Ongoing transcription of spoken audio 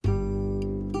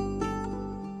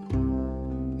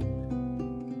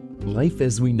Life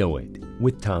as We Know It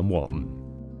with Tom Walton.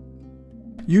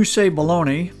 You say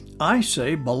baloney, I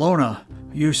say Bologna.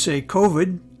 You say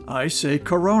COVID, I say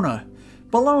Corona.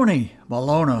 Baloney,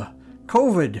 Bologna,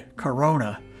 COVID,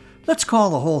 Corona. Let's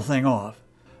call the whole thing off.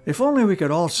 If only we could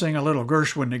all sing a little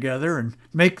Gershwin together and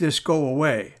make this go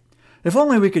away. If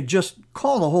only we could just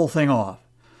call the whole thing off.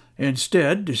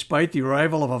 Instead, despite the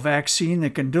arrival of a vaccine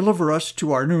that can deliver us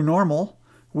to our new normal,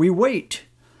 we wait.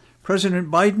 President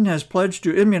Biden has pledged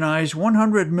to immunize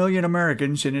 100 million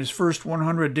Americans in his first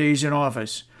 100 days in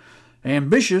office.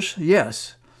 Ambitious,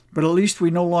 yes, but at least we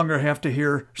no longer have to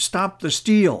hear, "Stop the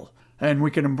steal," and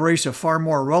we can embrace a far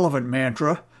more relevant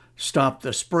mantra, "Stop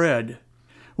the spread."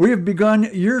 We have begun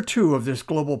year 2 of this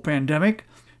global pandemic.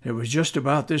 It was just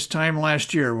about this time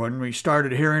last year when we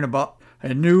started hearing about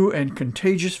a new and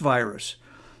contagious virus.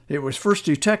 It was first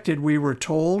detected, we were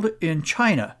told, in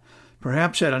China,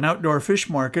 perhaps at an outdoor fish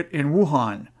market in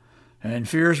Wuhan, and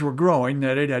fears were growing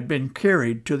that it had been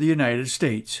carried to the United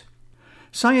States.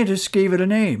 Scientists gave it a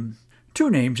name, 2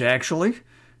 names actually,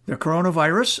 the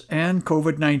coronavirus and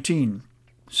COVID-19.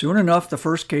 Soon enough, the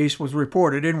first case was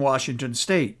reported in Washington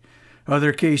state.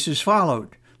 Other cases followed,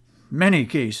 many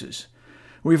cases.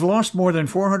 We've lost more than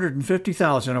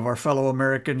 450,000 of our fellow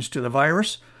Americans to the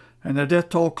virus, and the death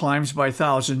toll climbs by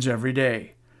thousands every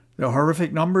day. The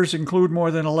horrific numbers include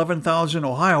more than 11,000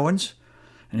 Ohioans,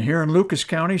 and here in Lucas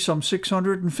County, some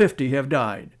 650 have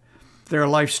died. Their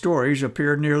life stories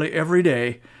appear nearly every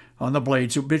day on the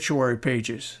Blade's obituary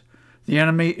pages. The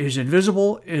enemy is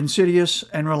invisible, insidious,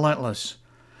 and relentless.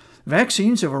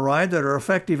 Vaccines have arrived that are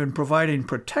effective in providing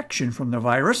protection from the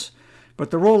virus, but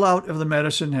the rollout of the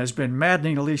medicine has been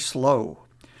maddeningly slow.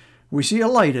 We see a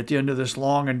light at the end of this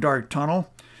long and dark tunnel,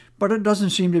 but it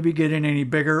doesn't seem to be getting any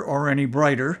bigger or any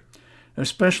brighter,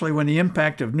 especially when the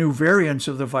impact of new variants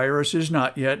of the virus is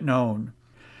not yet known.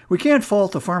 We can't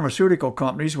fault the pharmaceutical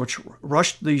companies which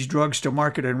rushed these drugs to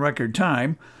market in record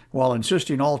time while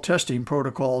insisting all testing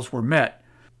protocols were met.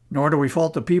 Nor do we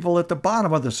fault the people at the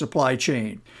bottom of the supply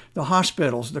chain, the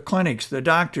hospitals, the clinics, the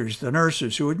doctors, the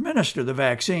nurses who administer the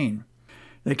vaccine.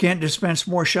 They can't dispense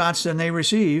more shots than they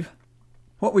receive.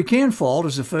 What we can fault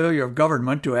is the failure of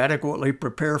government to adequately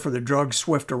prepare for the drug's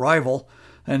swift arrival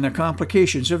and the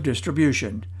complications of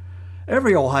distribution.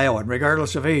 Every Ohioan,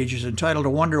 regardless of age, is entitled to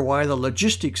wonder why the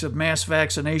logistics of mass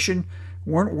vaccination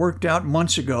weren't worked out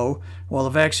months ago while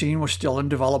the vaccine was still in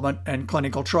development and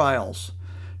clinical trials.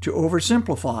 To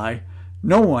oversimplify,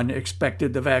 no one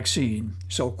expected the vaccine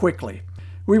so quickly.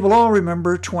 We will all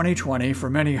remember 2020 for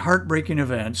many heartbreaking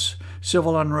events,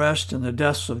 civil unrest and the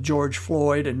deaths of George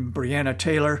Floyd and Breonna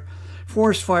Taylor,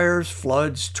 forest fires,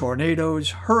 floods,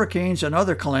 tornadoes, hurricanes, and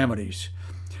other calamities.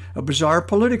 A bizarre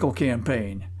political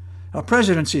campaign, a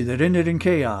presidency that ended in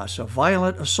chaos, a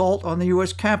violent assault on the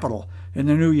U.S. Capitol in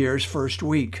the New Year's first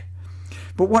week.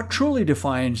 But what truly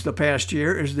defines the past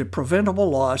year is the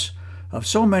preventable loss of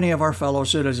so many of our fellow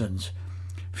citizens.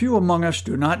 Few among us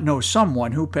do not know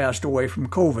someone who passed away from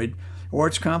COVID or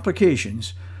its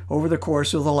complications over the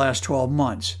course of the last 12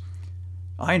 months.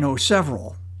 I know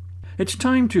several. It's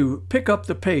time to pick up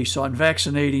the pace on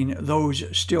vaccinating those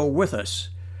still with us.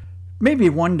 Maybe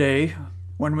one day,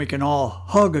 when we can all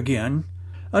hug again,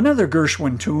 another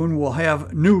Gershwin tune will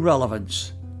have new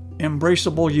relevance.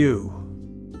 Embraceable You.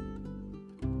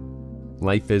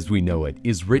 Life as We Know It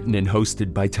is written and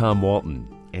hosted by Tom Walton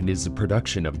and is a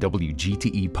production of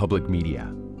WGTE Public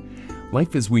Media.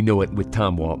 Life as We Know It with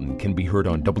Tom Walton can be heard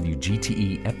on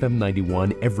WGTE FM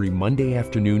 91 every Monday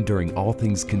afternoon during All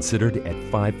Things Considered at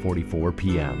 5:44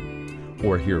 p.m.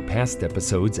 Or hear past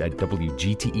episodes at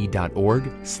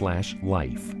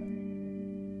wgte.org/life.